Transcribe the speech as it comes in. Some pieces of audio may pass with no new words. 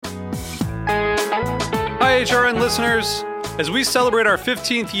HRN listeners. As we celebrate our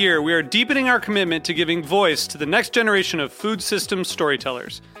 15th year, we are deepening our commitment to giving voice to the next generation of food systems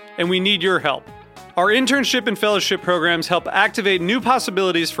storytellers, and we need your help. Our internship and fellowship programs help activate new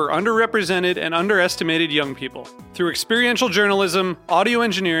possibilities for underrepresented and underestimated young people through experiential journalism, audio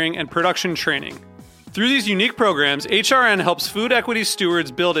engineering, and production training. Through these unique programs, HRN helps food equity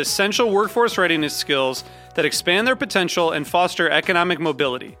stewards build essential workforce readiness skills that expand their potential and foster economic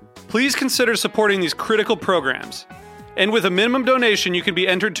mobility. Please consider supporting these critical programs. And with a minimum donation, you can be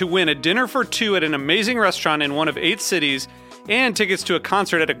entered to win a dinner for two at an amazing restaurant in one of 8 cities and tickets to a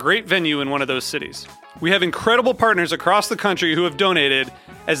concert at a great venue in one of those cities. We have incredible partners across the country who have donated,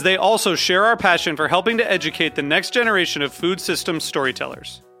 as they also share our passion for helping to educate the next generation of food systems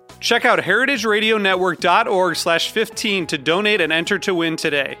storytellers. Check out heritageradionetwork.org/15 to donate and enter to win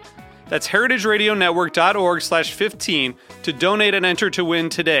today. That's heritageradionetwork.org/15 to donate and enter to win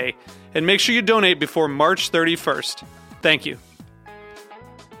today. And make sure you donate before March 31st. Thank you.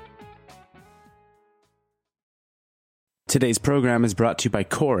 Today's program is brought to you by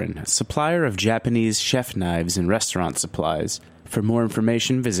Korin, a supplier of Japanese chef knives and restaurant supplies. For more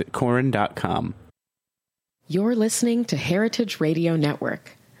information, visit korin.com. You're listening to Heritage Radio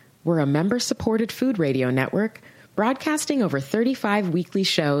Network. We're a member-supported food radio network broadcasting over 35 weekly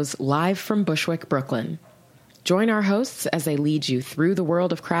shows live from Bushwick, Brooklyn. Join our hosts as they lead you through the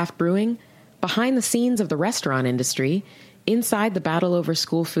world of craft brewing, behind the scenes of the restaurant industry, inside the battle over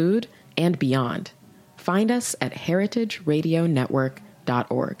school food, and beyond. Find us at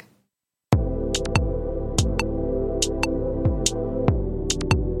heritageradionetwork.org.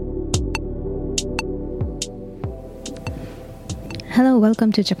 Hello,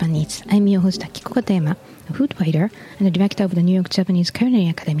 welcome to Japan Eats. I'm your host Akiko Katayama, a food writer and the director of the New York Japanese Culinary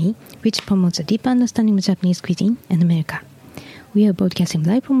Academy, which promotes a deeper understanding of Japanese cuisine and America. We are broadcasting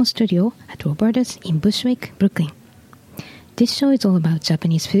live from a studio at Roberta's in Bushwick, Brooklyn. This show is all about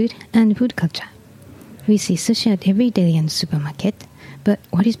Japanese food and food culture. We see sushi at every deli and supermarket, but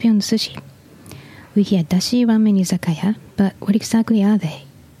what is beyond sushi? We hear dashi ramen izakaya, but what exactly are they?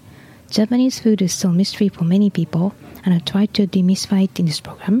 Japanese food is still a mystery for many people, and I'll try to demystify it in this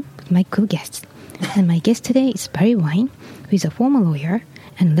program with my cool guests. And my guest today is Barry Wine, who is a former lawyer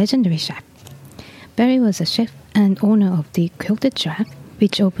and legendary chef. Barry was a chef and owner of the Quilted Giraffe,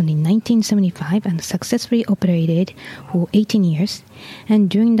 which opened in 1975 and successfully operated for 18 years. And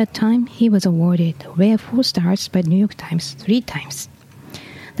during that time, he was awarded rare 4 stars by the New York Times 3 times.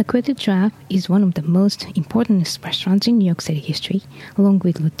 The Quilted Giraffe is one of the most important restaurants in New York City history, along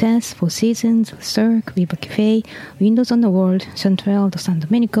with Lutèce, Four Seasons, Cirque, Viva Cafe, Windows on the World, Chanterelle, the San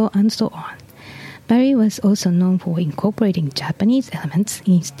Domenico, and so on. Barry was also known for incorporating Japanese elements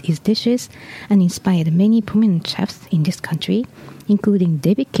in his dishes and inspired many prominent chefs in this country, including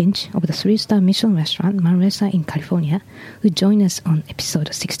David Kinch of the 3-star Michelin restaurant Manresa in California, who joined us on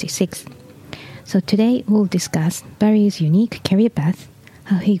episode 66. So today we'll discuss Barry's unique career path,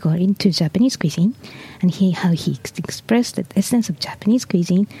 how he got into Japanese cuisine, and how he expressed the essence of Japanese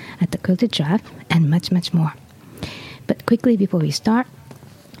cuisine at the Quilted Giraffe, and much, much more. But quickly before we start,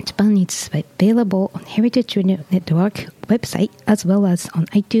 Japan Eats is available on Heritage Radio Network website as well as on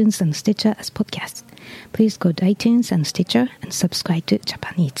iTunes and Stitcher as podcasts. Please go to iTunes and Stitcher and subscribe to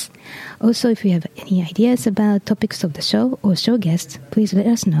Japan Eats. Also, if you have any ideas about topics of the show or show guests, please let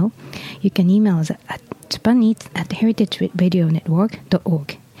us know. You can email us at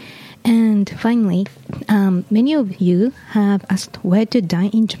japaneats@heritageradionetwork.org. And finally, many of you have asked where to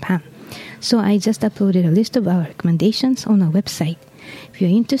dine in Japan. So I just uploaded a list of our recommendations on our website. If you're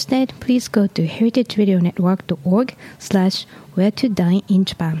interested, please go to heritageradionetwork.org/where to dine in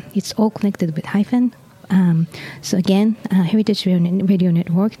Japan. It's all connected with hyphen. So again,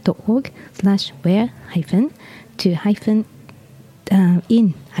 heritageradionetwork.org/where hyphen to hyphen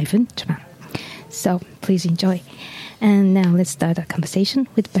in hyphen Japan. So please enjoy. And now let's start our conversation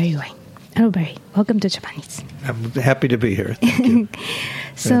with Barry Wine. Hello, Barry. Welcome to Japan Eats. I'm happy to be here. Thank you.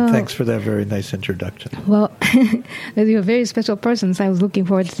 So, thanks for that very nice introduction. Well, you're a very special person, so I was looking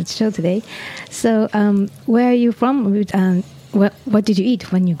forward to the show today. So where are you from? What did you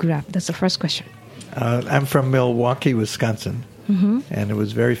eat when you grew up? That's the first question. I'm from Milwaukee, Wisconsin, and it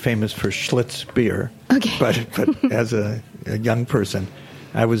was very famous for Schlitz beer. Okay. But as a young person,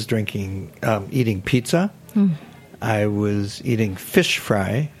 I was eating pizza. I was eating fish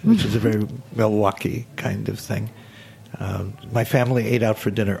fry, which is a very Milwaukee kind of thing. My family ate out for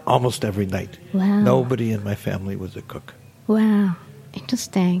dinner almost every night. Wow. Nobody in my family was a cook. Wow.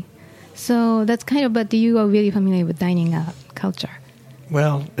 Interesting. So that's kind of, but you are really familiar with dining culture.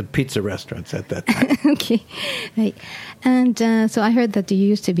 Well, at pizza restaurants at that time. Okay. Right. And so I heard that you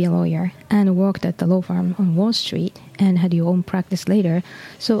used to be a lawyer and worked at the law firm on Wall Street and had your own practice later.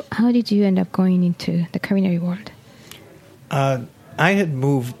 So how did you end up going into the culinary world? I had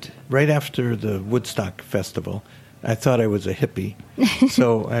moved right after the Woodstock Festival. I thought I was a hippie.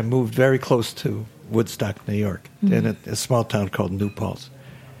 So I moved very close to Woodstock, New York, in a small town called New Paltz.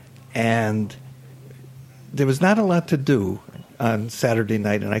 And there was not a lot to do on Saturday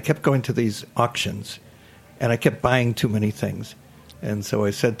night, and I kept going to these auctions, and I kept buying too many things. And so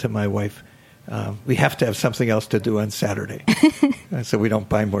I said to my wife, we have to have something else to do on Saturday so we don't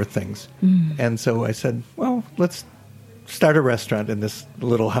buy more things. And so I said, well, let's start a restaurant in this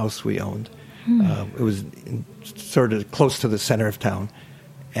little house we owned. It was sort of close to the center of town.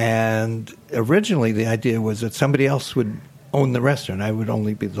 And originally the idea was that somebody else would own the restaurant. I would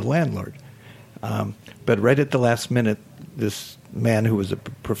only be the landlord. But right at the last minute, this man who was a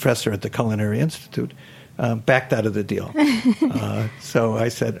professor at the Culinary Institute backed out of the deal. So I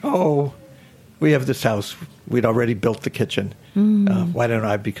said, we have this house. We'd already built the kitchen. Why don't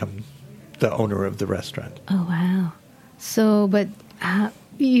I become the owner of the restaurant? Oh, wow. So, but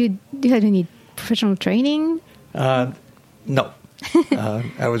you had any professional training? No.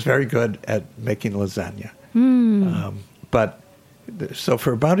 I was very good at making lasagna. So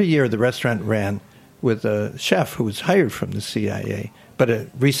for about a year, the restaurant ran with a chef who was hired from the CIA, but a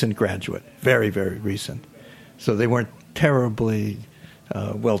recent graduate, very, very recent. So they weren't terribly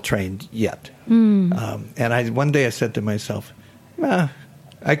well-trained yet. And one day I said to myself,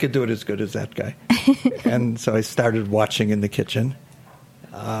 I could do it as good as that guy. And so I started watching in the kitchen.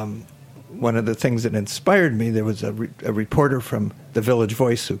 One of the things that inspired me, there was a reporter from the Village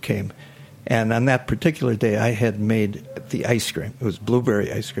Voice who came. And on that particular day, I had made the ice cream. It was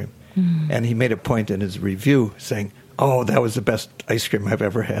blueberry ice cream. And he made a point in his review saying, that was the best ice cream I've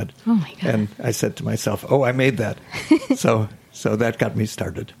ever had. Oh, my God. And I said to myself, I made that. So that got me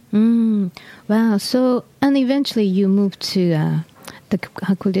started. Wow. So, and eventually you moved to the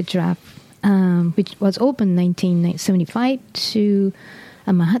Quilted Giraffe, which was opened in 1975 to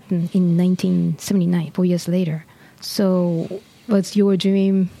Manhattan in 1979, 4 years later. So was your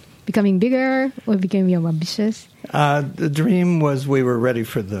dream becoming bigger or becoming more ambitious? The dream was we were ready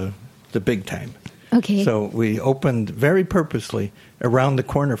for the big time. Okay. So we opened very purposely around the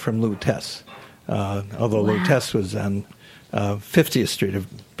corner from Lou Tess. Although Lou Tess was on 50th Street, a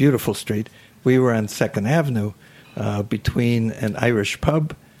beautiful street, we were on 2nd Avenue between an Irish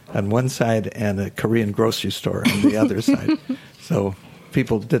pub on one side and a Korean grocery store on the other side. So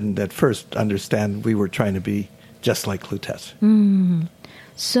people didn't at first understand we were trying to be just like Lou Tess.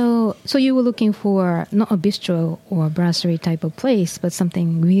 So you were looking for not a bistro or a brasserie type of place, but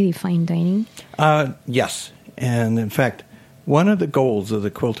something really fine dining? Yes. And in fact, one of the goals of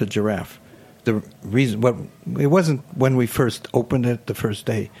the Quilted Giraffe, the reason, it wasn't when we first opened it the first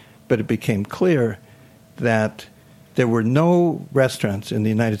day, but it became clear that there were no restaurants in the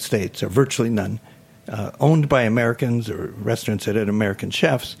United States, or virtually none, owned by Americans or restaurants that had American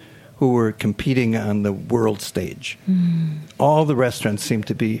chefs who were competing on the world stage. All the restaurants seemed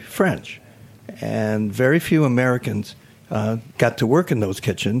to be French, and very few Americans got to work in those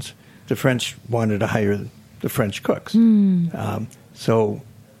kitchens. The French wanted to hire the French cooks. So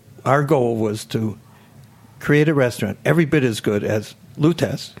our goal was to create a restaurant every bit as good as Lou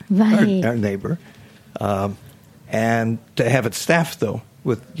Tess, our neighbor, and to have it staffed, though,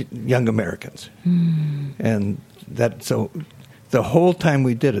 with young Americans. And so the whole time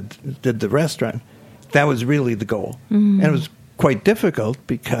we did the restaurant, that was really the goal. And it was quite difficult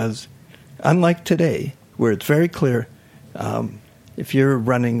because, unlike today, where it's very clear, if you're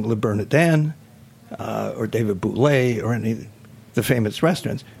running Le Bernardin or David Boulay or any of the famous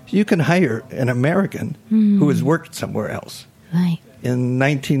restaurants, you can hire an American who has worked somewhere else. Right. In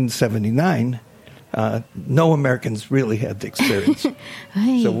 1979, no Americans really had the experience.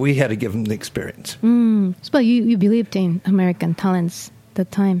 Right. So we had to give them the experience. So you believed in American talents at the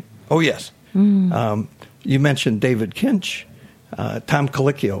time? Oh, yes. You mentioned David Kinch. Tom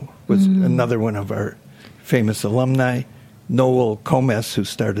Colicchio was another one of our famous alumni. Noel Comes, who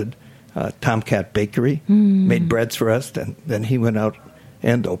started Tomcat Bakery, made breads for us. Then he went out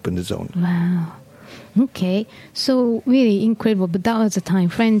and opened his own. Wow. Okay. So really incredible. But that was the time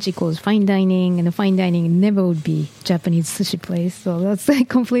French equals fine dining, and the fine dining never would be Japanese sushi place. So that's a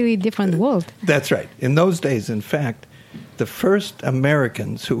completely different world. That's right. In those days, in fact, the first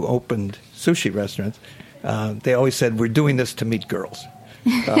Americans who opened sushi restaurants, they always said, we're doing this to meet girls.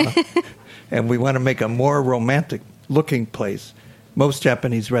 And we want to make a more romantic-looking place. Most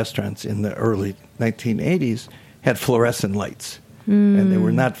Japanese restaurants in the early 1980s had fluorescent lights. and they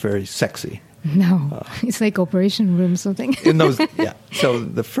were not very sexy. No, it's like operation room something. In those, yeah. So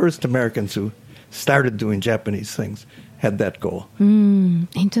the first Americans who started doing Japanese things had that goal.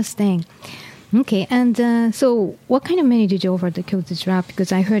 Interesting. Okay, and so what kind of menu did you offer at the Quilted Giraffe?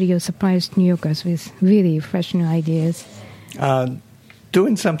 Because I heard you surprised New Yorkers with really fresh new ideas.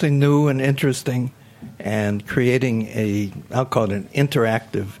 Doing something new and interesting and creating I'll call it an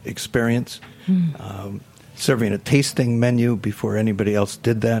interactive experience. Serving a tasting menu before anybody else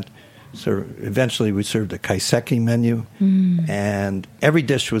did that. So eventually we served a kaiseki menu, and every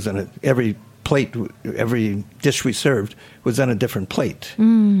dish was every dish we served was on a different plate.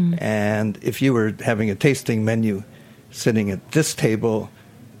 And if you were having a tasting menu sitting at this table,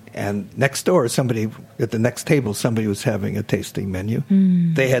 and next door, somebody at the next table, somebody was having a tasting menu,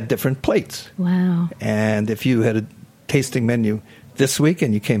 they had different plates. Wow. And if you had a tasting menu this week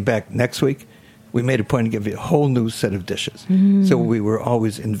and you came back next week, we made a point to give you a whole new set of dishes. So we were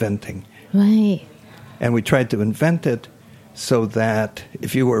always inventing. Right. And we tried to invent it so that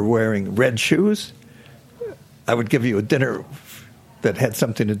if you were wearing red shoes, I would give you a dinner that had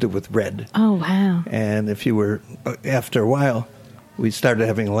something to do with red. Oh, wow. And if you were, after a while, we started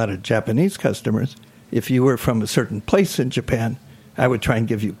having a lot of Japanese customers. If you were from a certain place in Japan, I would try and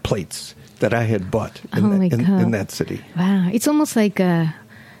give you plates that I had bought in that city. Wow. It's almost like...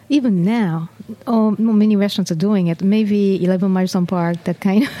 even now, many restaurants are doing it. Maybe 11 Madison Park, that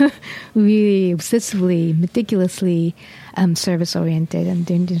kind of really obsessively, meticulously service-oriented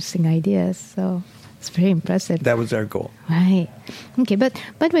and interesting ideas. So it's very impressive. That was our goal. Right. Okay, but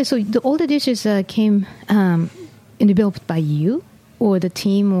by the way, so all the dishes came and developed by you or the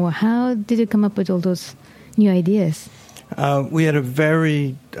team, or how did you come up with all those new ideas? We had a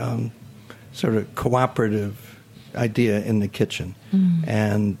very sort of cooperative idea in the kitchen,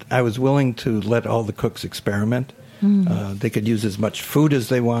 and I was willing to let all the cooks experiment. They could use as much food as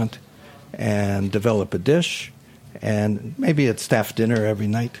they want and develop a dish, and maybe at staff dinner every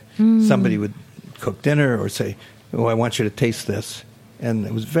night somebody would cook dinner or say, oh, I want you to taste this, and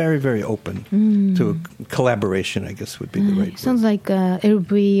it was very, very open to a collaboration, I guess would be the right word. Sounds like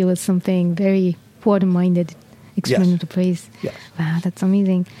everybody was something very forward-minded, experimental place. Yes. Wow, that's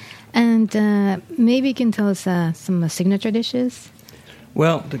amazing. And maybe you can tell us some signature dishes?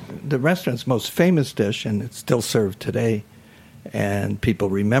 Well, the restaurant's most famous dish, and it's still served today, and people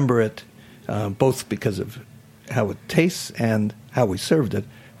remember it, both because of how it tastes and how we served it,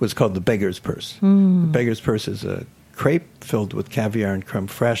 was called the Beggar's Purse. The Beggar's Purse is a crepe filled with caviar and creme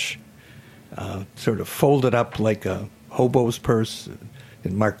fraiche, sort of folded up like a hobo's purse,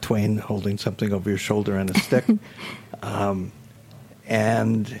 in Mark Twain holding something over your shoulder on a stick.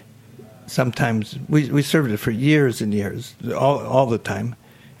 And sometimes we served it for years and years, all the time.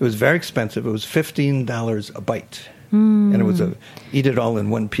 It was very expensive. It was $15 a bite, and it was eat it all in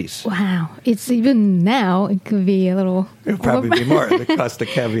one piece. Wow! It's even now it could be a little. It would probably be more. The cost of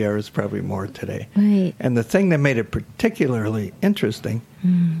caviar is probably more today. Right. And the thing that made it particularly interesting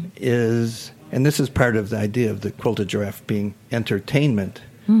is, and this is part of the idea of the Quilted Giraffe being entertainment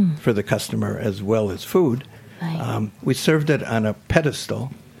for the customer as well as food. Right. We served it on a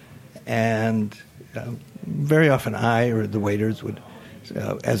pedestal. And very often I or the waiters would,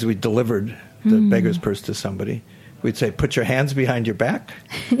 as we delivered the Beggar's Purse to somebody, we'd say, put your hands behind your back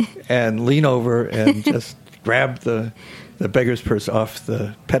and lean over and just grab the Beggar's Purse off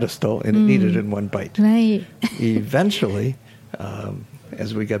the pedestal and eat it in one bite. Right. Eventually,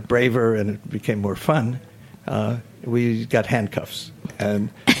 as we got braver and it became more fun, we got handcuffs.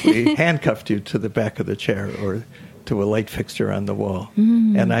 And we handcuffed you to the back of the chair or to a light fixture on the wall.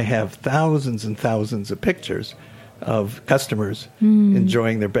 And I have thousands and thousands of pictures of customers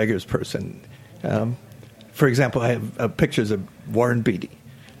enjoying their Beggar's Purse. And, for example, I have pictures of Warren Beatty.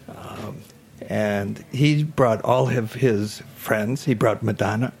 And he brought all of his friends. He brought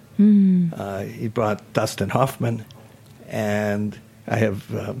Madonna. He brought Dustin Hoffman. And I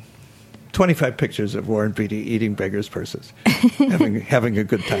have 25 pictures of Warren Beatty eating Beggar's Purses, having a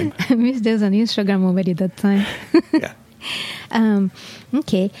good time. I miss there's an Instagram already that time. Yeah.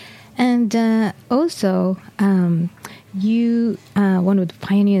 Okay. And also, you are one of the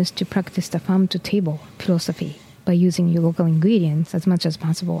pioneers to practice the farm-to-table philosophy by using your local ingredients as much as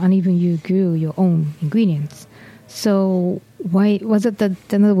possible, and even you grew your own ingredients. So why was it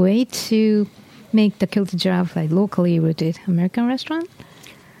another way to make the Quilted Giraffe like locally rooted American restaurant?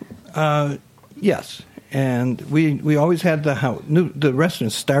 Yes, and we always had the house. The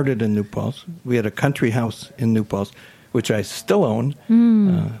restaurant started in New Paltz. We had a country house in New Paltz, which I still own,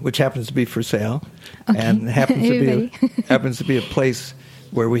 which happens to be for sale, and happens to be a place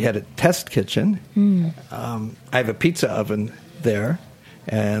where we had a test kitchen. I have a pizza oven there.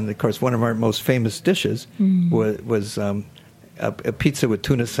 And, of course, one of our most famous dishes was a pizza with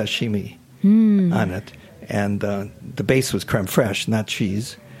tuna sashimi on it. And the base was creme fraiche, not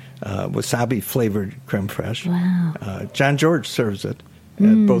cheese. Wasabi-flavored creme fraiche. Wow. John George serves it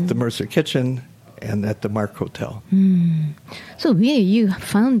at both the Mercer Kitchen and at the Mark Hotel. So really, you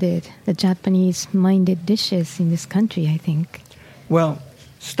founded the Japanese-minded dishes in this country, I think. Well,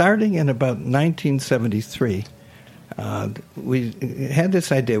 starting in about 1973, we had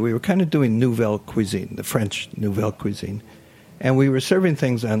this idea. We were kind of doing nouvelle cuisine, the French nouvelle cuisine. And we were serving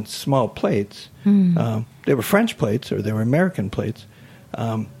things on small plates. They were French plates or they were American plates.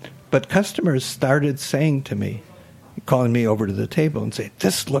 But customers started saying to me, calling me over to the table and say,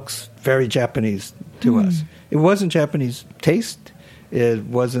 "This looks very Japanese to us." It wasn't Japanese taste. It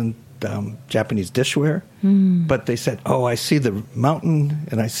wasn't Japanese dishware. But they said, "Oh, I see the mountain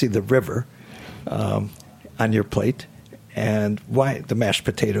and I see the river on your plate." And why the mashed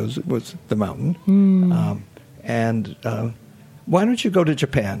potatoes was the mountain. Why don't you go to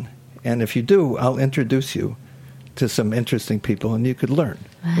Japan? And if you do, I'll introduce you to some interesting people and you could learn.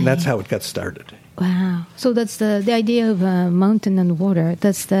 Right. And that's how it got started. Wow. So that's the idea of mountain and water.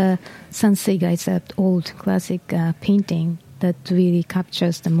 That's the Sanseiga. It's that old classic painting that really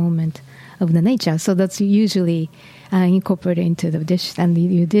captures the moment of the nature. So that's usually incorporated into the dish. And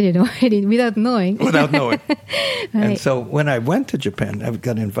you did it already without knowing. Without knowing. Right. And so when I went to Japan, I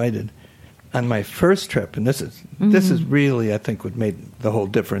got invited on my first trip. And this is really, I think, what made the whole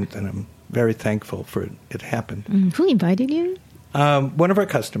difference. And I'm very thankful for it happened. Who invited you? One of our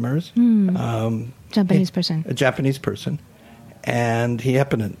customers. Japanese person. A Japanese person. And he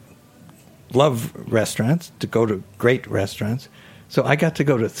happened to love restaurants, to go to great restaurants. So I got to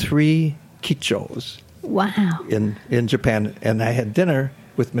go to 3 kichos. Wow. In Japan. And I had dinner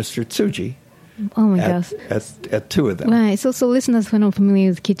with Mr. Tsuji. Oh my gosh. At 2 of them. Right. So listeners who are not familiar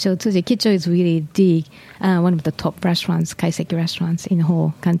with Kicho Tsuji, Kicho is really one of the top restaurants, kaiseki restaurants in the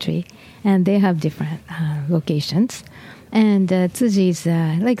whole country. And they have different locations. And Tsuji is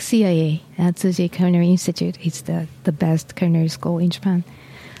like CIA, Tsuji Culinary Institute. It's the best culinary school in Japan.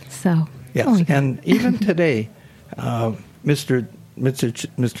 So, yes, and even today, Mr.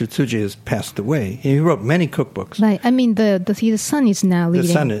 Tsuji has passed away. He wrote many cookbooks. Right. I mean, the son is now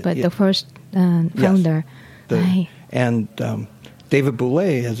leading, but the first founder. Yes, right. And David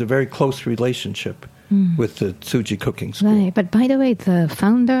Boulay has a very close relationship with the Tsuji Cooking School. Right. But by the way, the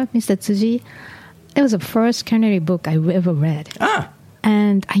founder, Mr. Tsuji, it was the first culinary book I ever read.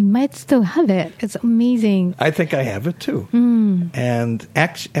 And I might still have it. It's amazing. I think I have it too. And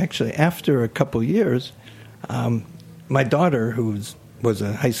actually, after a couple years, my daughter, who was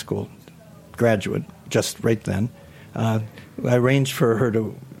a high school graduate just right then, I arranged for her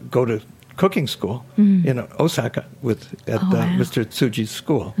to go to cooking school in Osaka at Mr. Tsuji's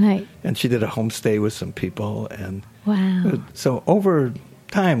school. Right. And she did a homestay with some people. And wow. So over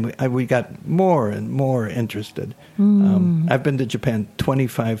time, we got more and more interested. I've been to Japan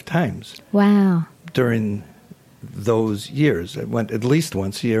 25 times. Wow. During those years. I went at least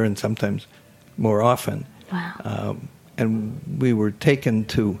once a year and sometimes more often. Wow. And we were taken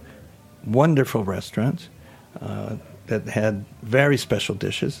to wonderful restaurants that had very special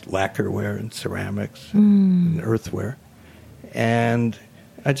dishes, lacquerware and ceramics and earthware. And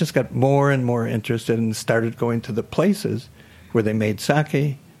I just got more and more interested and started going to the places where they made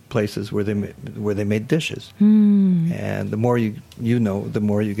sake, places where they made dishes. And the more you know, the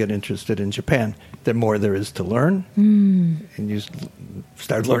more you get interested in Japan, the more there is to learn. And you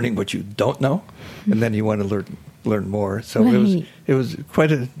start learning what you don't know, and then you want to learn more. So right. it was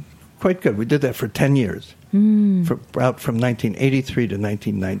quite good. We did that for 10 years, from 1983 to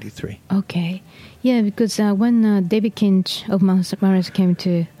 1993. Okay. Yeah, because when David Kinch of Maris came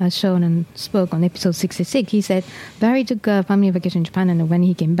to a show and spoke on episode 66, he said Barry took a family vacation in Japan, and when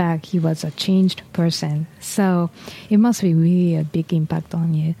he came back, he was a changed person. So it must be really a big impact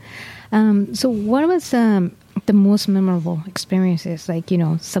on you. So what was the most memorable experiences, like,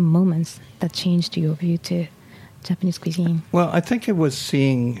 some moments that changed your view to Japanese cuisine? Well, I think it was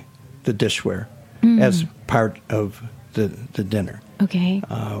seeing the dishware as part of the dinner. Okay.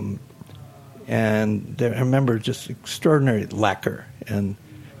 And I remember just extraordinary lacquer and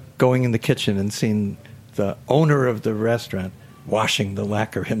going in the kitchen and seeing the owner of the restaurant washing the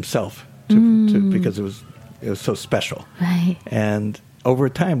lacquer himself because it was so special. Right. And over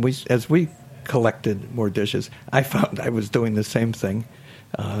time, as we collected more dishes, I found I was doing the same thing.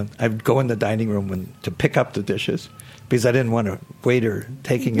 I'd go in the dining room to pick up the dishes because I didn't want a waiter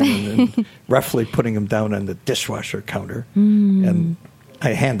taking them and roughly putting them down on the dishwasher counter. And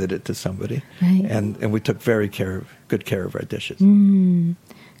I handed it to somebody, Right. and we took good care of our dishes.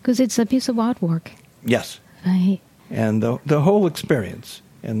 Because it's a piece of artwork. Yes, Right. and the whole experience,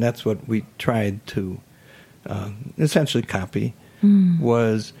 and that's what we tried to essentially copy,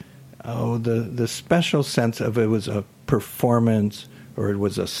 was the special sense of it was a performance or it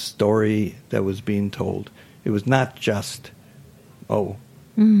was a story that was being told. It was not just,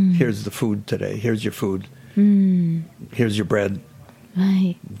 here's the food today, here's your food, here's your bread,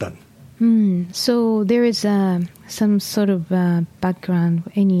 Right. done. So there is some sort of background,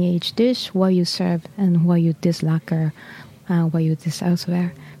 any age dish, why you serve, and why you this lacquer, why you this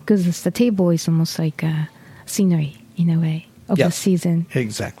elsewhere. Because the table is almost like a scenery, in a way, of the season.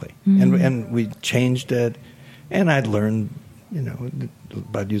 Exactly. And we changed it, and I'd learned,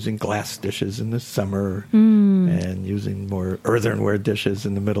 about using glass dishes in the summer and using more earthenware dishes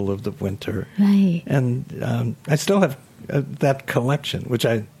in the middle of the winter. Right. And I still have that collection, which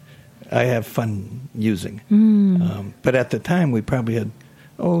I have fun using. But at the time, we probably had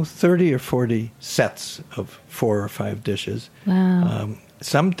 30 or 40 sets of 4 or 5 dishes. Wow.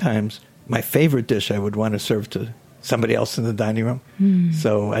 Sometimes my favorite dish I would want to serve to somebody else in the dining room.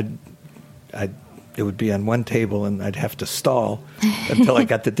 So it would be on one table, and I'd have to stall until I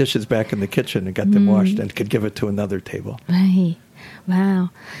got the dishes back in the kitchen and got them washed and could give it to another table. Right. Wow.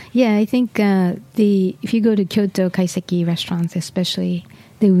 Yeah, I think if you go to Kyoto kaiseki restaurants, especially,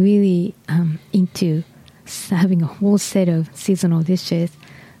 they're really into having a whole set of seasonal dishes.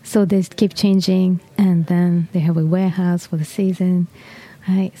 So they keep changing, and then they have a warehouse for the season.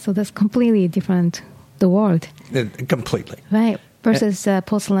 Right. So that's completely different, the world. Completely. Right. Versus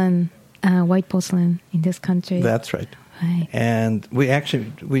porcelain, white porcelain in this country. That's right. Right. And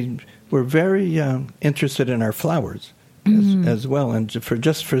we were very interested in our flowers as well. And for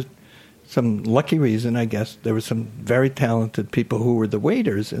some lucky reason, I guess, there were some very talented people who were the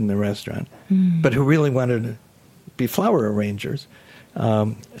waiters in the restaurant, but who really wanted to be flower arrangers.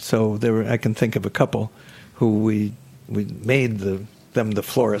 So I can think of a couple who we made them the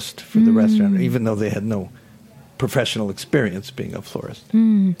florist for the restaurant, even though they had no professional experience being a florist.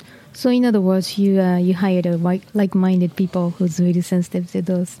 So in other words, you hired like-minded people who's really sensitive to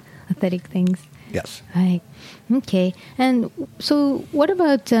those aesthetic things. Yes. Right. Okay. And so what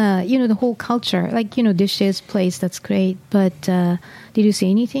about, the whole culture? Like, dishes, place, that's great. But did you see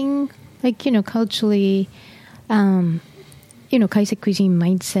anything, like, culturally, kaiseki cuisine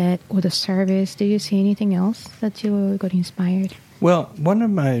mindset or the service? Did you see anything else that you got inspired? Well, one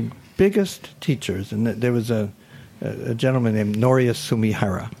of my biggest teachers, and there was a gentleman named Noria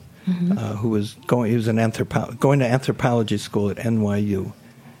Sumihara, who was going to anthropology school at NYU,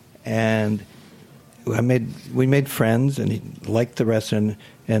 and we made friends, and he liked the restaurant,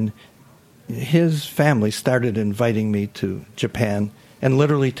 and his family started inviting me to Japan and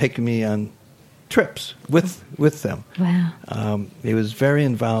literally taking me on trips with them. Wow. He was very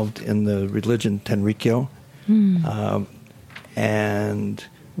involved in the religion Tenrikyo, and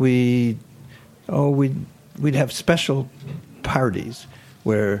we'd have special parties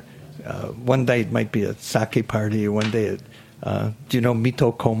where one day it might be a sake party, or one day do you know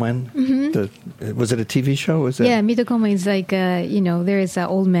Mito Koman? Was it a TV show? Yeah, Mito Koman is like, there is an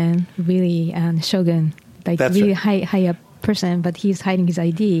old man, really shogun, like That's really right. high up person, but he's hiding his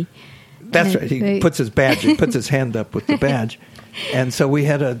ID. That's right. He puts his badge. He puts his hand up with the badge, and so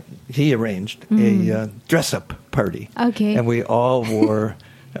he arranged a dress-up party. Okay. And we all wore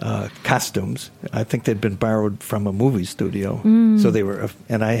costumes. I think they'd been borrowed from a movie studio. So they were,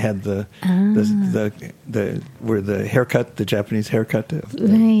 and I had the haircut, the Japanese haircut of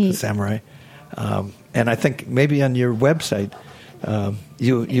the samurai. And I think maybe on your website,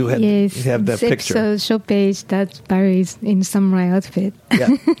 you have that picture. So show page that Barry's in samurai outfit.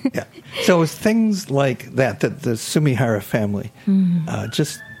 Yeah. So it was things like that the Sumihara family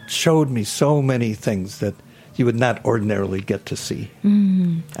just showed me so many things that you would not ordinarily get to see.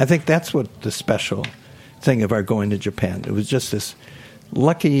 I think that's what the special thing of our going to Japan. It was just this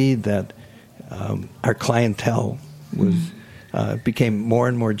lucky that our clientele became more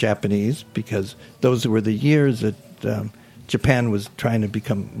and more Japanese, because those were the years that Japan was trying to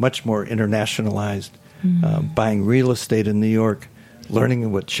become much more internationalized, buying real estate in New York,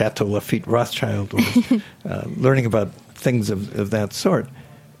 learning what Chateau Lafite Rothschild was, learning about things of that sort.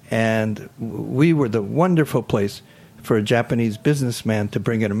 And we were the wonderful place for a Japanese businessman to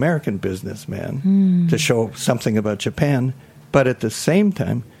bring an American businessman to show something about Japan, but at the same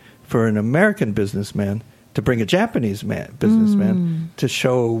time, for an American businessman to bring a Japanese businessman to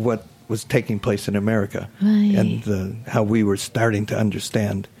show what was taking place in America, right, and how we were starting to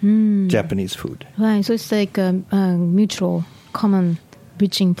understand Japanese food. Right, so it's like a mutual, common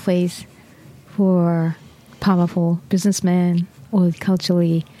bridging place for powerful businessmen or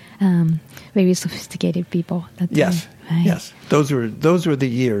culturally very sophisticated people. Yes, right? yes. Those were the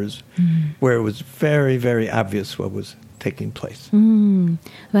years where it was very, very obvious what was taking place.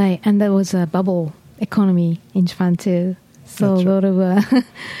 Right, and there was a bubble economy in Japan too. So That's a lot of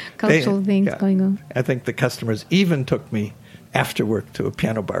cultural things going on. I think the customers even took me after work to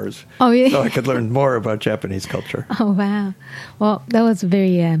piano bars yeah. so I could learn more about Japanese culture. Oh, wow. Well, that was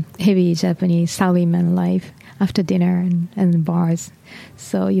very heavy Japanese salaryman life after dinner and bars.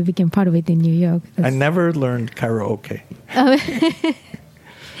 So you became part of it in New York. I never learned karaoke.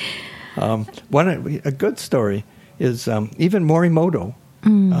 A good story is even Morimoto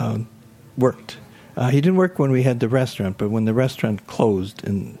worked. He didn't work when we had the restaurant, but when the restaurant closed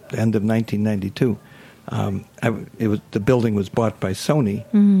in the end of 1992, the building was bought by Sony,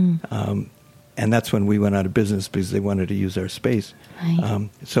 and that's when we went out of business because they wanted to use our space. Right.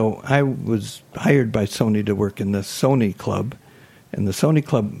 So I was hired by Sony to work in the Sony Club, and the Sony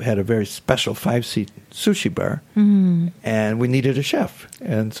Club had a very special 5-seat sushi bar, and we needed a chef.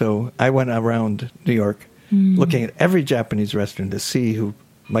 And so I went around New York looking at every Japanese restaurant to see who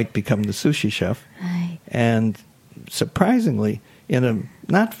might become the sushi chef. Right. And surprisingly, in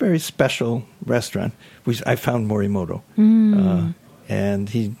a not very special restaurant, I found Morimoto, and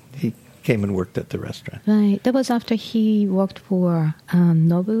he came and worked at the restaurant. Right. That was after he worked for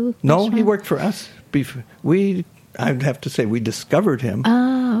Nobu? No, restaurant? he worked for us. I'd have to say we discovered him.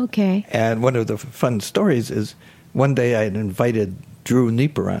 Ah, okay. And one of the fun stories is one day I had invited Drew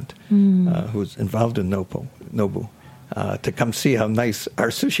Nieperant, who was involved in Nobu, to come see how nice our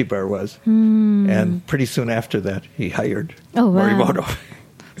sushi bar was. And pretty soon after that, he hired Morimoto.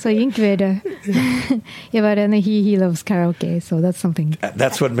 So incubator. Yeah, but he loves karaoke, so that's something.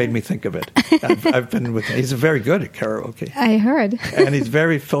 That's what made me think of it. I've been with him. He's very good at karaoke. I heard. And he's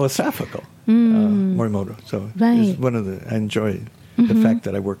very philosophical, Morimoto. So right. I enjoy the fact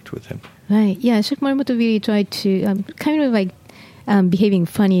that I worked with him. Right. Yeah, Chef Morimoto really tried to kind of like behaving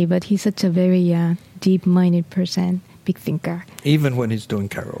funny, but he's such a very deep-minded person, big thinker. Even when he's doing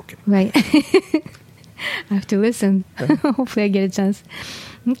karaoke. Right. I have to listen. Hopefully I get a chance.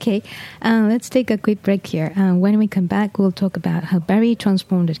 Okay, let's take a quick break here. When we come back, we'll talk about how Barry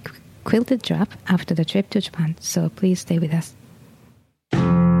transformed the Quilted Giraffe after the trip to Japan. So please stay with us.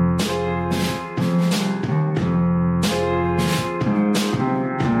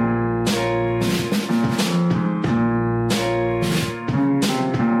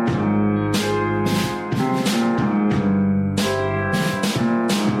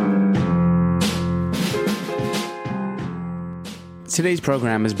 Today's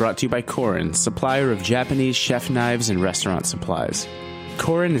program is brought to you by Korin, supplier of Japanese chef knives and restaurant supplies.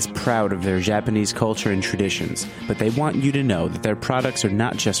 Korin is proud of their Japanese culture and traditions, but they want you to know that their products are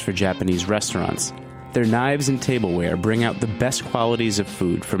not just for Japanese restaurants. Their knives and tableware bring out the best qualities of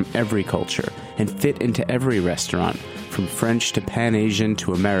food from every culture and fit into every restaurant, from French to Pan-Asian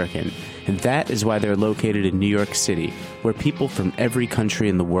to American, and that is why they're located in New York City, where people from every country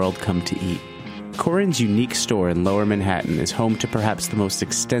in the world come to eat. Korin's unique store in Lower Manhattan is home to perhaps the most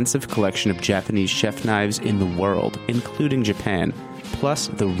extensive collection of Japanese chef knives in the world, including Japan, plus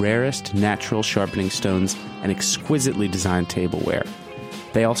the rarest natural sharpening stones and exquisitely designed tableware.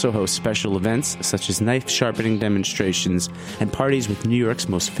 They also host special events such as knife sharpening demonstrations and parties with New York's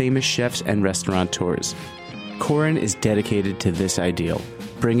most famous chefs and restaurateurs. Korin is dedicated to this ideal,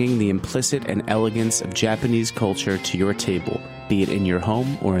 bringing the implicit and elegance of Japanese culture to your table, be it in your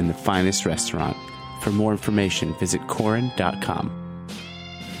home or in the finest restaurant. For more information, visit Korin.com.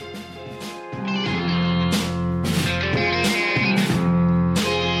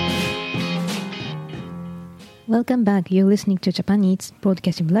 Welcome back. You're listening to Japan Eats,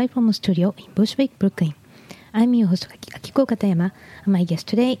 broadcasting live from a studio in Bushwick, Brooklyn. I'm your host, Akiko Katayama, and my guest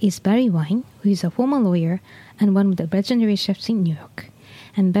today is Barry Wine, who is a former lawyer and one of the legendary chefs in New York.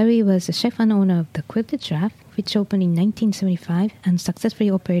 And Barry was the chef and owner of the Quilted Giraffe, which opened in 1975 and successfully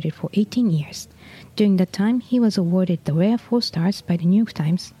operated for 18 years. During that time, he was awarded the rare 4 stars by the New York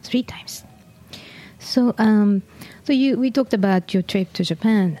Times 3 times. So, we talked about your trip to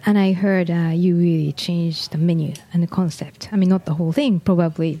Japan, and I heard you really changed the menu and the concept. I mean, not the whole thing,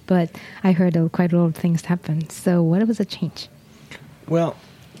 probably, but I heard quite a lot of things happened. So what was the change? Well,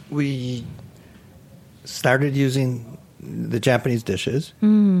 we started using the Japanese dishes.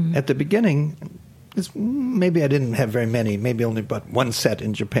 At the beginning, maybe I didn't have very many, maybe only about 1 set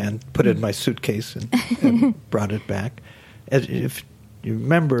in Japan, put it in my suitcase and brought it back. If you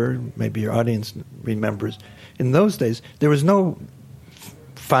remember, maybe your audience remembers, in those days, there was no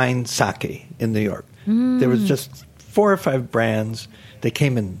fine sake in New York. There was just 4 or 5 brands. They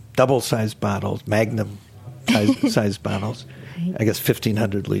came in double-sized bottles, magnum-sized bottles, I guess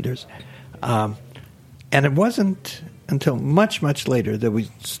 1,500 liters. And it wasn't until much, much later that we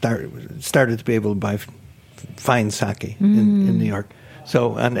started to be able to buy fine sake in New York.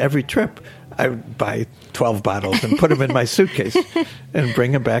 So on every trip, I would buy 12 bottles and put them in my suitcase and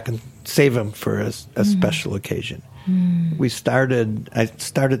bring them back and save them for a special occasion. I started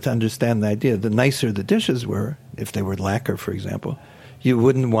to understand the idea. The nicer the dishes were, if they were lacquer, for example, you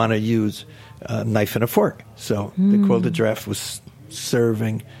wouldn't want to use a knife and a fork. So the Quilted Giraffe was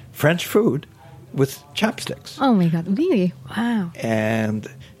serving French food with chopsticks. Oh my God, really? Wow. And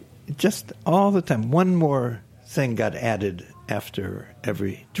just all the time, one more thing got added after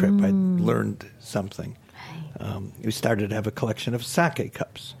every trip. I learned something. We started to have a collection of sake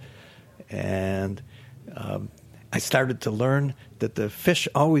cups. And I started to learn that the fish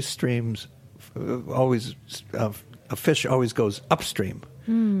a fish always goes upstream.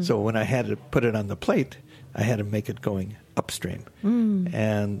 So when I had to put it on the plate, I had to make it going upstream.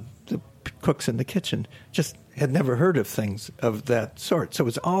 And the cooks in the kitchen just had never heard of things of that sort. So it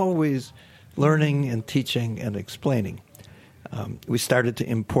was always learning and teaching and explaining. We started to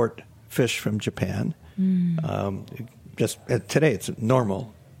import fish from Japan. Today it's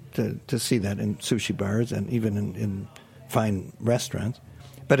normal to see that in sushi bars and even in fine restaurants.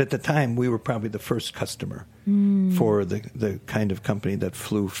 But at the time, we were probably the first customer for the kind of company that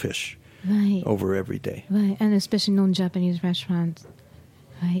flew fish over every day. Right, and especially non-Japanese restaurants.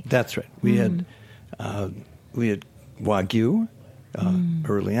 Right. That's right. We had Wagyu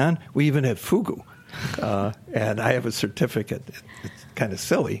early on. We even had fugu. And I have a certificate. It's kind of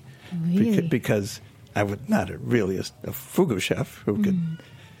silly because I was not really a fugu chef who could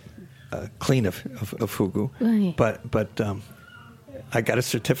clean a fugu. Right. But I got a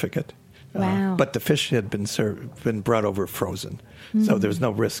certificate. Wow. But the fish had been brought over frozen. So there was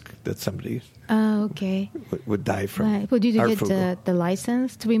no risk that somebody would die from right. But did you our get fugu. the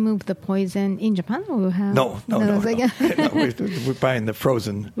license to remove the poison in Japan? Or how? No. We're buying the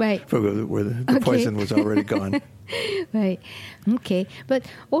frozen fugu where the poison was already gone. Right. Okay. But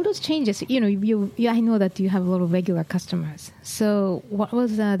all those changes, I know that you have a lot of regular customers. So what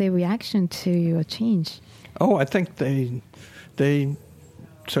was their reaction to your change? Oh, I think they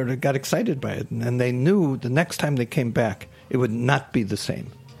sort of got excited by it, and they knew the next time they came back, it would not be the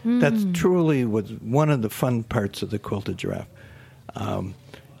same. That truly was one of the fun parts of the Quilted Giraffe.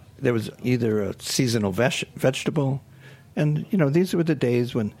 There was either a seasonal vegetable, and these were the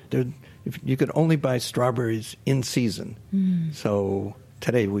days when you could only buy strawberries in season. So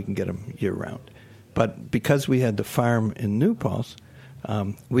today we can get them year round. But because we had the farm in New Paltz,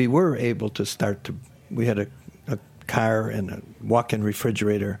 we were able to we had a car and a walk-in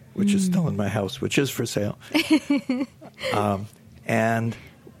refrigerator, which is still in my house, which is for sale. And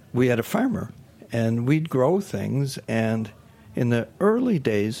we had a farmer, and we'd grow things. And in the early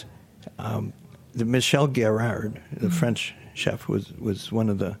days, the Michel Guérard, the French chef, was one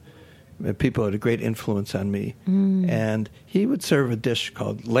of the people who had a great influence on me. And he would serve a dish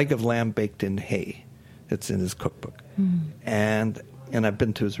called leg of lamb baked in hay. It's in his cookbook. And I've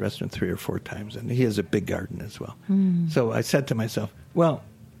been to his restaurant 3 or 4 times, and he has a big garden as well. So I said to myself, well,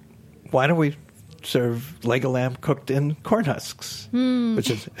 why don't we serve leg of lamb cooked in corn husks, which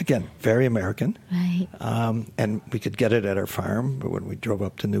is, again, very American. Right. And we could get it at our farm when we drove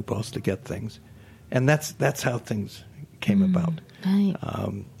up to New Paltz to get things. And that's how things came about. Right.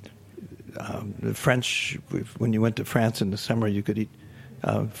 The French, when you went to France in the summer, you could eat,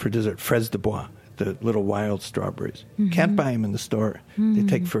 for dessert, fraises de bois, the little wild strawberries. Can't buy them in the store. They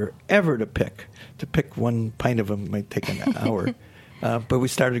take forever to pick. To pick one pint of them might take an hour. But we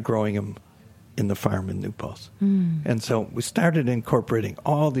started growing them in the farm in New Paltz. And so we started incorporating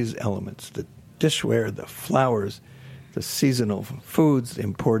all these elements, the dishware, the flowers, the seasonal foods, the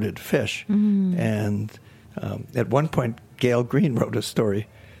imported fish. And at one point, Gail Green wrote a story,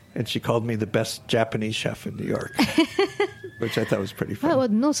 and she called me the best Japanese chef in New York. Which I thought was pretty fun. Well,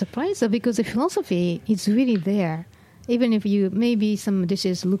 no surprise, though, because the philosophy is really there. Even if maybe some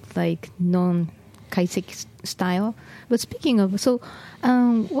dishes look like non-kaiseki style. But speaking of,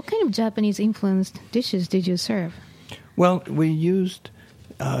 what kind of Japanese-influenced dishes did you serve? Well, we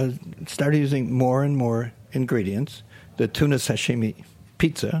started using more and more ingredients. The tuna sashimi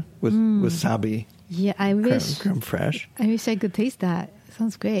pizza with wasabi, creme fraiche. I wish I could taste that.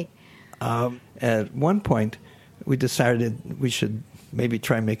 Sounds great. At one point, we decided we should maybe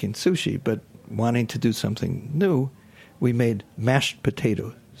try making sushi, but wanting to do something new, we made mashed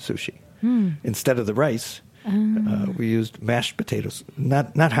potato sushi. Instead of the rice, we used mashed potatoes,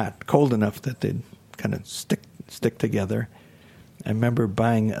 not hot, cold enough that they'd kind of stick stick together. I remember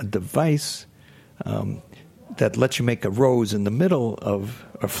buying a device that lets you make a rose in the middle of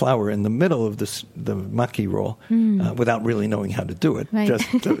a flower in the middle of the maki roll without really knowing how to do it. Right. Just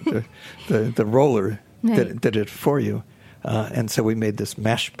the roller did it for you. And so we made this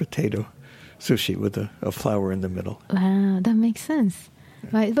mashed potato sushi with a flower in the middle. Wow, that makes sense.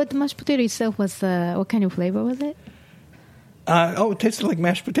 Right, but the mashed potato itself was, what kind of flavor was it? It tasted like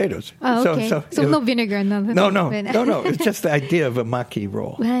mashed potatoes. Oh, okay. So no vinegar, nothing. No. It's just the idea of a maki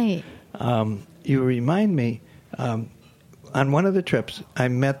roll. Right. You remind me, on one of the trips, I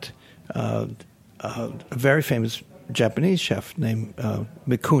met a very famous Japanese chef named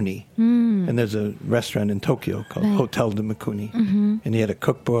Mikuni. And there's a restaurant in Tokyo called Hotel de Mikuni. And he had a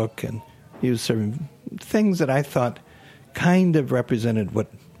cookbook, and he was serving things that I thought kind of represented what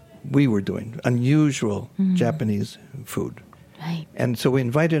we were doing, unusual Japanese food. Right. And so we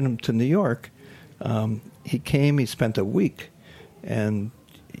invited him to New York. He came, he spent a week, and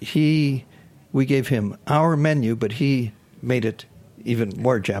we gave him our menu, but he made it even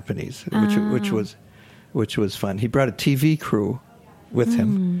more Japanese, which was fun. He brought a TV crew with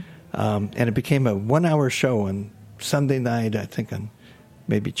him, and it became a 1-hour show on Sunday night, I think on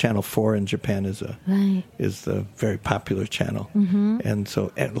maybe Channel 4 in Japan is the very popular channel. And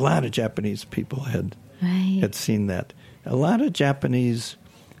so a lot of Japanese people had seen that. A lot of Japanese,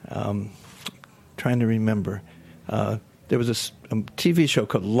 trying to remember, there was a TV show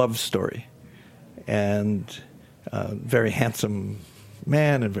called Love Story, and a very handsome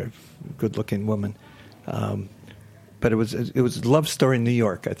man and very good-looking woman. But it was Love Story New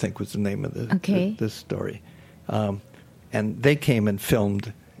York, I think was the name of the story. And they came and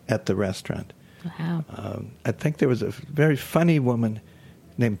filmed at the restaurant. Wow. I think there was a very funny woman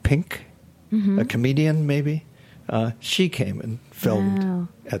named Pink, a comedian maybe. She came and filmed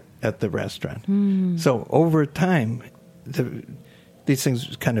at the restaurant. So over time, these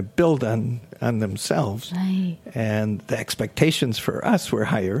things kind of build on themselves. Right. And the expectations for us were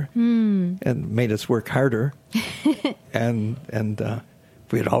higher and made us work harder. and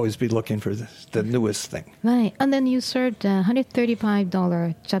we'd always be looking for the newest thing. Right. And then you served a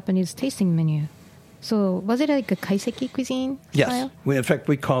 $135 Japanese tasting menu. So was it like a kaiseki cuisine style? Yes. In fact,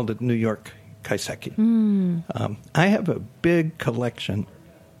 we called it New York kaiseki. I have a big collection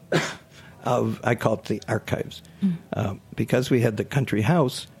I call it the archives. Because we had the country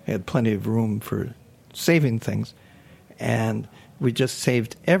house, we had plenty of room for saving things. And we just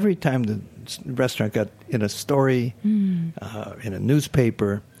saved every time the restaurant got in a story, in a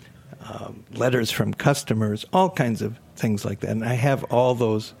newspaper, letters from customers, all kinds of things like that. And I have all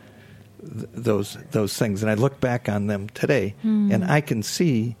those things. And I look back on them today, and I can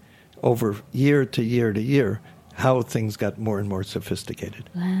see over year to year to year how things got more and more sophisticated.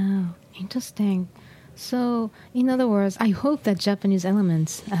 Wow, interesting. So, in other words, I hope that Japanese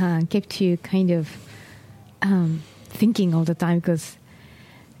elements kept you kind of thinking all the time, because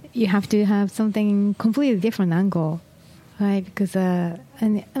you have to have something completely different angle, right? Because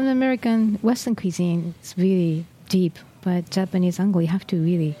an American Western cuisine is really deep, but Japanese angle you have to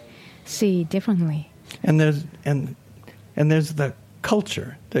really see differently. And there's the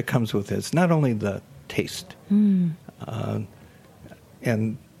culture that comes with it. It's not only the taste, and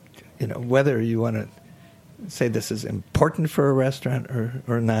whether you want to say this is important for a restaurant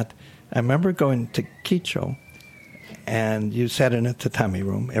or not. I remember going to Kicho, and you sat in a tatami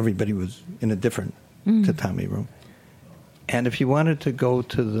room. Everybody was in a different tatami room. And if you wanted to go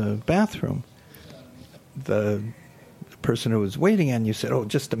to the bathroom, the person who was waiting on you said, "Oh,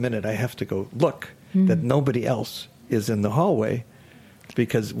 just a minute, I have to go look that nobody else is in the hallway,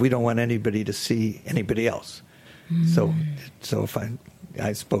 because we don't want anybody to see anybody else." So if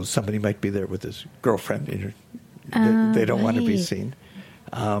I suppose somebody might be there with his girlfriend, they don't want to be seen.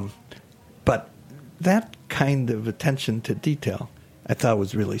 But that kind of attention to detail, I thought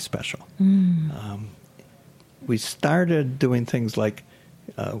was really special. We started doing things like,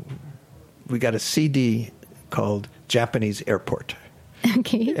 we got a CD called Japanese Airport.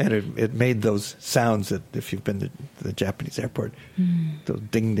 Okay. And it made those sounds that, if you've been to the Japanese airport, those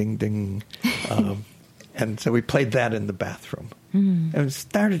ding, ding, ding. And so we played that in the bathroom. And we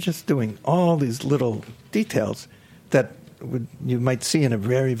started just doing all these little details that you might see in a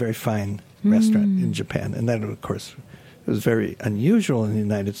very, very fine restaurant in Japan. And that, of course, was very unusual in the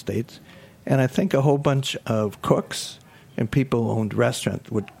United States. And I think a whole bunch of cooks and people who owned restaurants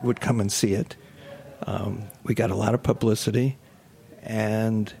would come and see it. We got a lot of publicity.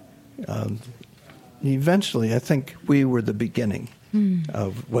 And eventually, I think we were the beginning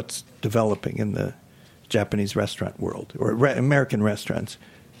of what's developing in the Japanese restaurant world, or American restaurants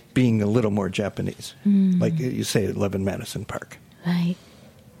being a little more Japanese, like you say at 11 Madison Park. Right.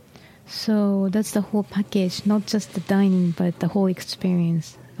 So that's the whole package, not just the dining, but the whole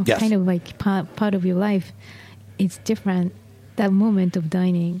experience. Yes. Kind of like part of your life. It's different, that moment of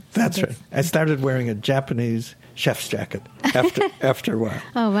dining. That's right. I started wearing a Japanese chef's jacket after a while.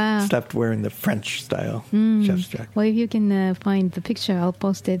 Oh, wow. Stopped wearing the French-style chef's jacket. Well, if you can find the picture, I'll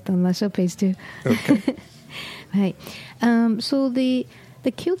post it on the show page too. Okay. Right. So the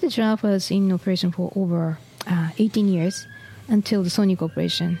Quilted Giraffe was in operation for over 18 years until the Sony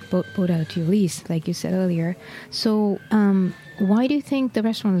Corporation bought out your lease, like you said earlier. So why do you think the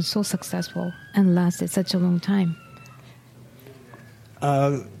restaurant was so successful and lasted such a long time?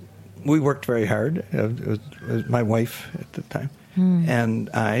 We worked very hard. It was my wife at the time. And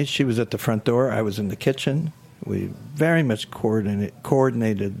she was at the front door. I was in the kitchen. We very much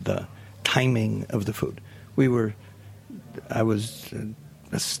coordinated the timing of the food. I was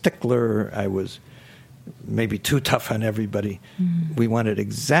a stickler. I was maybe too tough on everybody. We wanted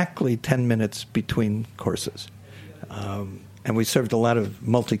exactly 10 minutes between courses. And we served a lot of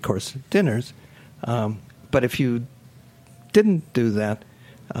multi-course dinners. But if you didn't do that,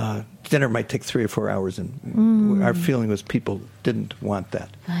 dinner might take 3 or 4 hours. And our feeling was people didn't want that.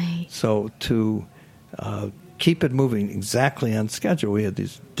 Right. So to keep it moving exactly on schedule, we had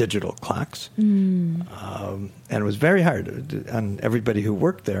these digital clocks. And it was very hard on everybody who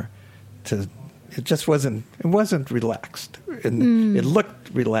worked there it just wasn't relaxed. And it looked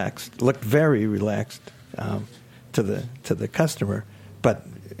relaxed, looked very relaxed to the customer, but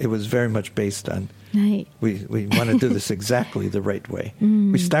it was very much based on Right. we want to do this exactly the right way.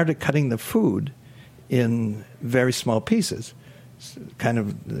 We started cutting the food in very small pieces, kind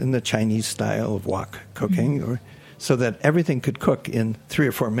of in the Chinese style of wok cooking, so that everything could cook in 3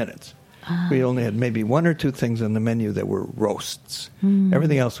 or 4 minutes. We only had maybe 1 or 2 things on the menu that were roasts.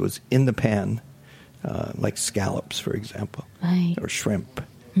 Everything else was in the pan, like scallops, for example, Right. or shrimp,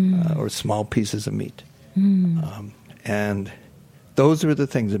 or small pieces of meat. And those were the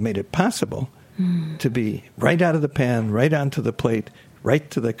things that made it possible to be right out of the pan, right onto the plate,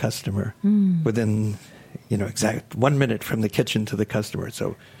 right to the customer within, exact 1 minute from the kitchen to the customer.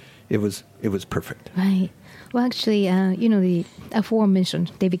 So it was perfect. Right. Well, actually, the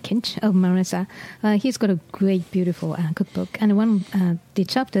aforementioned David Kinch of Marissa, he's got a great, beautiful cookbook. And one the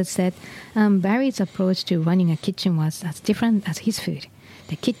chapter said Barry's approach to running a kitchen was as different as his food.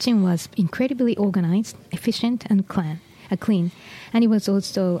 The kitchen was incredibly organized, efficient, and clean. And it was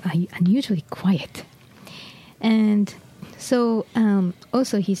also unusually quiet. And so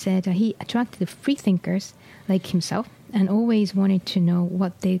also he said he attracted free thinkers like himself and always wanted to know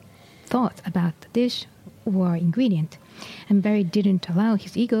what they thought about the dish or ingredient. And Barry didn't allow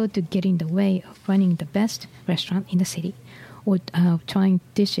his ego to get in the way of running the best restaurant in the city or trying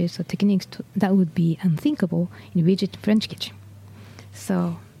dishes or techniques that would be unthinkable in a rigid French kitchen.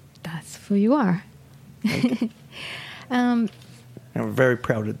 So that's who you are. I'm very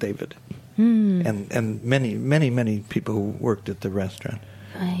proud of David and many people who worked at the restaurant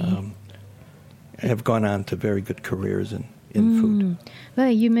have gone on to very good careers in food. Well,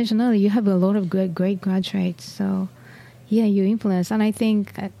 you mentioned earlier you have a lot of great graduates, so yeah, you influence. And I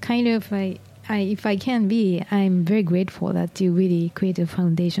think if I can be, I'm very grateful that you really created a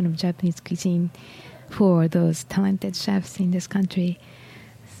foundation of Japanese cuisine for those talented chefs in this country.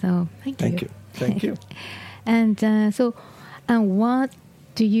 So thank you. Thank you. And so what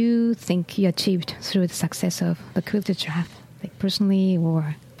do you think you achieved through the success of the Quilted Giraffe, like personally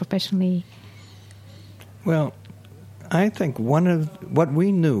or professionally? Well, I think one of what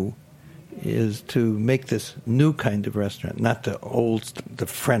we knew is to make this new kind of restaurant, not the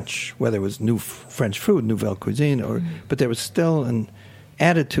French, whether it was new French food, nouvelle cuisine, but there was still an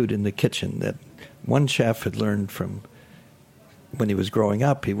attitude in the kitchen that one chef had learned from when he was growing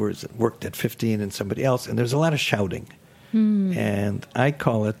up. He worked at 15 and somebody else, and there's a lot of shouting. And I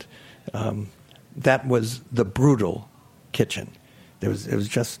call it, that was the brutal kitchen. It was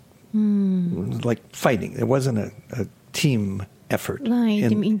just like fighting. It wasn't a team effort. Right,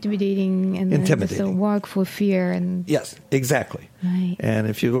 intimidating and intimidating. So work for fear. And yes, exactly. Right. And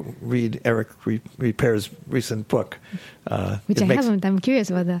if you read Eric Ripert's recent book, which I haven't, I'm curious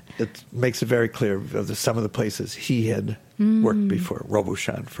about that. It makes it very clear of some of the places he had worked before,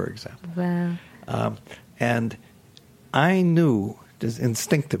 Robuchon, for example. Wow. And I knew just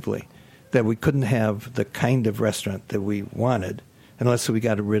instinctively that we couldn't have the kind of restaurant that we wanted unless we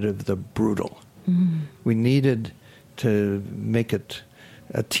got rid of the brutal. We needed to make it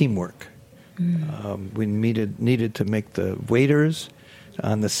a teamwork. We needed to make the waiters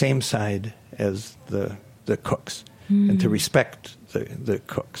on the same side as the cooks. and to respect the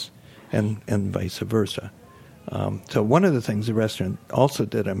cooks, and vice versa. So one of the things the restaurant also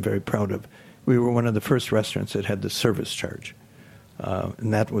did, I'm very proud of, we were one of the first restaurants that had the service charge.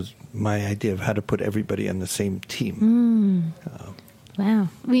 And that was my idea of how to put everybody on the same team. Wow.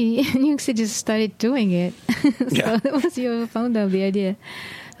 New York City just started doing it. So that was your founder of the idea.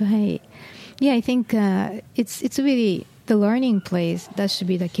 Right. Yeah, I think it's really the learning place. That should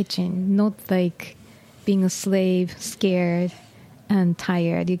be the kitchen, not like being a slave, scared, and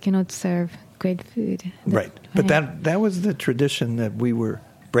tired. You cannot serve great food. Right. But that was the tradition that we were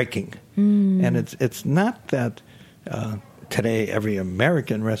breaking. And it's not that today every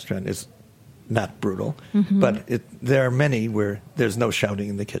American restaurant is not brutal, but there are many where there's no shouting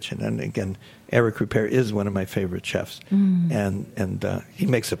in the kitchen. And again, Eric Ripert is one of my favorite chefs, and he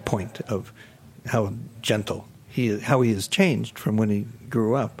makes a point of how gentle how he has changed from when he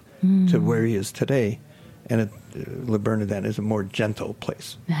grew up to where he is today. And Le Bernardin is a more gentle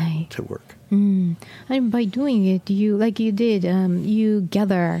place to work. And by doing it, you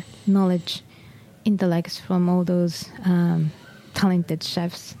gather knowledge, intellects from all those talented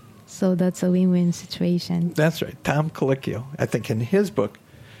chefs. So that's a win-win situation. That's right. Tom Colicchio, I think in his book,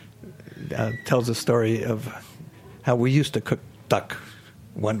 tells a story of how we used to cook duck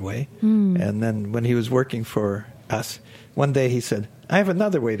one way. And then when he was working for us, one day he said, I have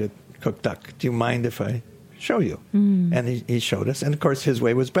another way to cook duck. Do you mind if I show you? And he showed us. And, of course, his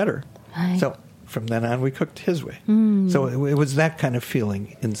way was better. Right. So from then on, we cooked his way. So it was that kind of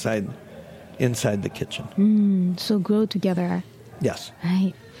feeling inside the kitchen. So grow together. Yes.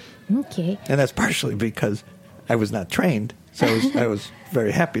 Right. Okay. And that's partially because I was not trained, so I was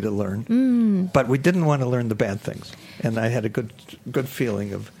very happy to learn. But we didn't want to learn the bad things, and I had a good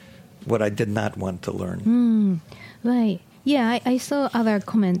feeling of what I did not want to learn. Right. Yeah, I saw other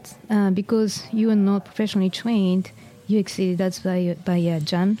comments because you are not professionally trained. You exceeded that's by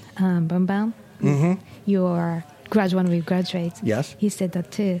John Birnbaum. Your one of your graduates. Yes. He said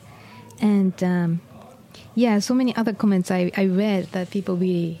that too, and. Yeah, so many other comments I read that people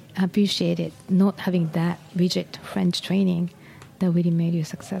really appreciated not having that rigid French training that really made you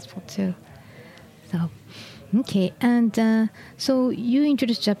successful too. So, okay. And so you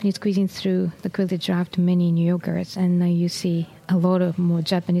introduced Japanese cuisine through the Quilted Giraffe to many New Yorkers, and now you see a lot of more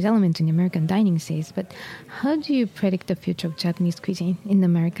Japanese elements in American dining scenes. But how do you predict the future of Japanese cuisine in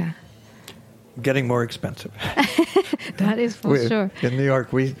America? Getting more expensive. That is for sure. In New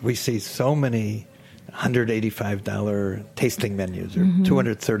York, we see so many $185 tasting menus or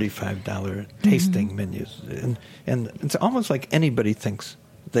 $235 tasting menus. And it's almost like anybody thinks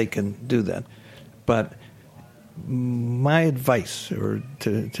they can do that. But my advice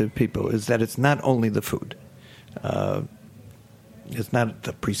to people is that it's not only the food. It's not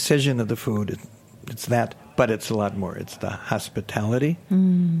the precision of the food. It's that, but it's a lot more. It's the hospitality.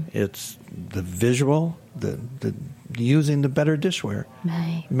 It's the visual, the using the better dishware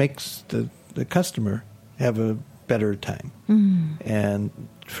makes the customer have a better time. And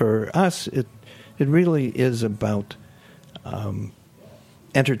for us, it really is about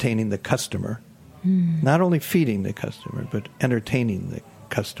entertaining the customer, not only feeding the customer, but entertaining the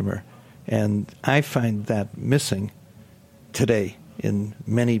customer. And I find that missing today in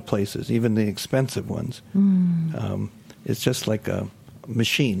many places, even the expensive ones. It's just like a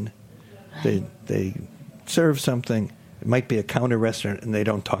machine. They serve something. It might be a counter restaurant, and they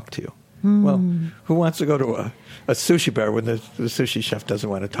don't talk to you. Well, who wants to go to a sushi bar when the sushi chef doesn't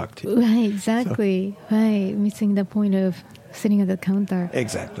want to talk to you? Right, exactly. So, right, missing the point of sitting at the counter.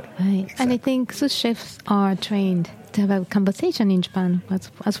 Exactly. Right. Exactly. And I think sushi chefs are trained to have a conversation in Japan.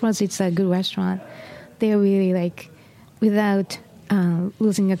 As far as it's a good restaurant, they're really without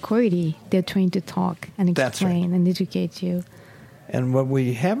losing a quality, they're trained to talk and explain and educate you. And what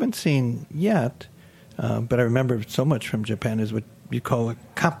we haven't seen yet, but I remember so much from Japan, is what you call a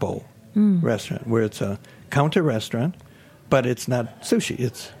kappo restaurant, where it's a counter restaurant, but it's not sushi.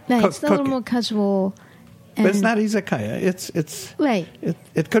 It's it's a little more casual. But it's not izakaya. It's right.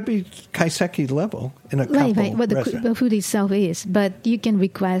 It could be kaiseki level in a kappo what restaurant. the food itself is, but you can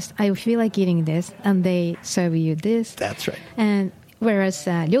request, I feel like eating this, and they serve you this. That's right. And whereas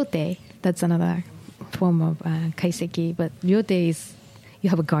ryote, that's another form of kaiseki, but ryote is you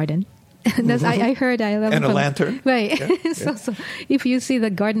have a garden. That's, I heard I love and a lantern, right? Yeah, so if you see the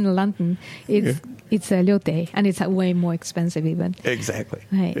garden lantern, it's a ryote, and it's way more expensive even. Exactly.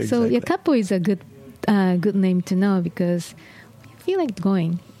 Right. Exactly. So kappo is a good name to know because I feel like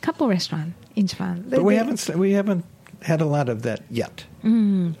going kappo restaurant in Japan. But we haven't had a lot of that yet.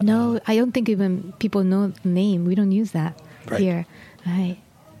 No, I don't think even people know the name. We don't use that here. Right.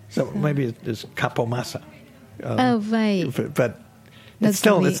 So maybe it's kappo masa. Right. But That's it's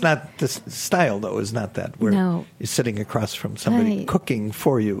funny. it's not, the style, though, is not that, where No. you're sitting across from somebody Right. cooking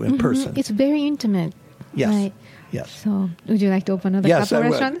for you in person. It's very intimate. Yes. Right. Yes. So, would you like to open another Yes, couple I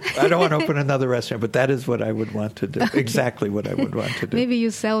would. restaurant? I don't want to open another restaurant, but that is what I would want to do. Exactly what I would want to do. Maybe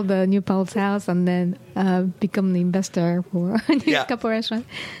you sell the New Paul's house and then become the investor for a new Yeah. couple restaurant.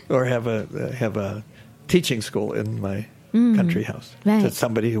 Or have a teaching school in my country house. Right. To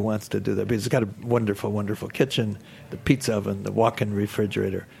somebody who wants to do that. Because it's got a wonderful, wonderful kitchen, the pizza oven, the walk-in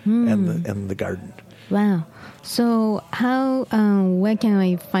refrigerator, and the garden. Wow. So, where can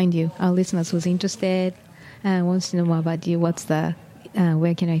I find you? Our listeners who's interested wants to know more about you. Where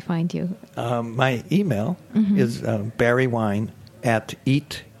can I find you? My email is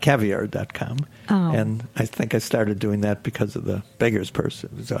barrywine@eatcaviar.com. Oh. And I think I started doing that because of the beggar's purse.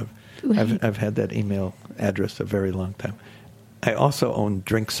 So I've had that email address a very long time. I also own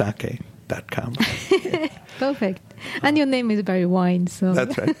drinksake.com. Perfect. And your name is Barry Wine, so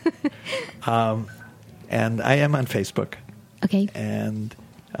That's right. And I am on Facebook. okay. And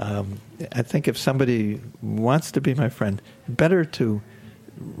I think if somebody wants to be my friend, better to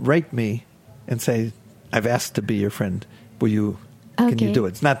write me and say, I've asked to be your friend. Can you Okay. do it?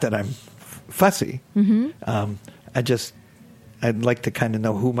 It's not that I'm fussy. I'd like to kind of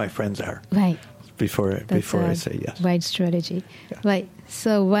know who my friends are Right. before That's I say yes. Right strategy. Yeah. Right.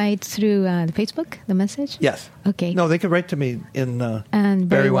 So write through the Facebook, the message? Yes. Okay. No, they could write to me in And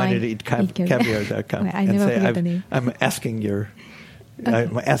barrywine@eatcaviar.com Right, I never forget the name. I'm asking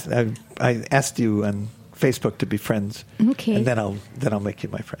I asked you on Facebook to be friends. Okay. And then I'll make you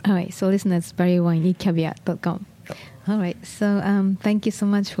my friend. All right. So listeners, barrywine.eatcaviar.com. All right. So thank you so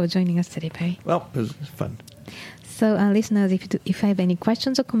much for joining us today, Barry. Well, it was fun. So listeners, if you have any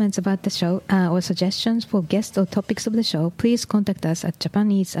questions or comments about the show or suggestions for guests or topics of the show, please contact us at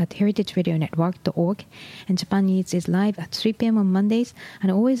japaneats@heritageradionetwork.org. And Japan Eats is live at 3 p.m. on Mondays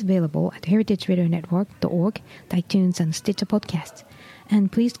and always available at heritageradionetwork.org, iTunes, and Stitcher Podcast. And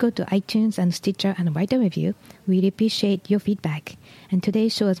please go to iTunes and Stitcher and write a review. We'd appreciate your feedback. And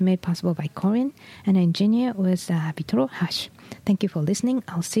today's show was made possible by Corinne, and our engineer was Vitoro Hash. Thank you for listening.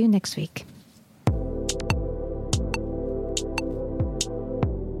 I'll see you next week.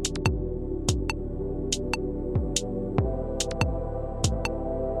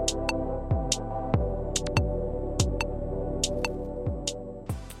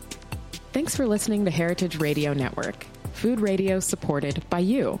 Thanks for listening to Heritage Radio Network, food radio supported by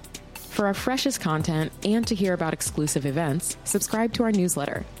you. For our freshest content and to hear about exclusive events, subscribe to our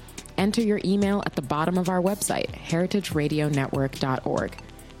newsletter. Enter your email at the bottom of our website, heritageradionetwork.org.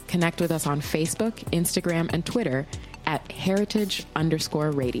 Connect with us on Facebook, Instagram, and Twitter at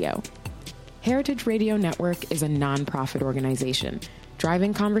heritage_radio. Heritage Radio Network is a nonprofit organization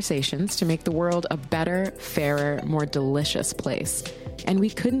driving conversations to make the world a better, fairer, more delicious place. And we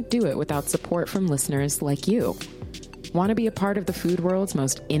couldn't do it without support from listeners like you. Want to be a part of the food world's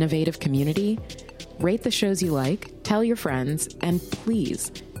most innovative community? Rate the shows you like, tell your friends, and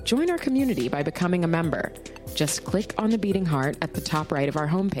please join our community by becoming a member. Just click on the beating heart at the top right of our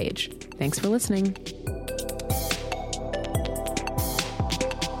homepage. Thanks for listening.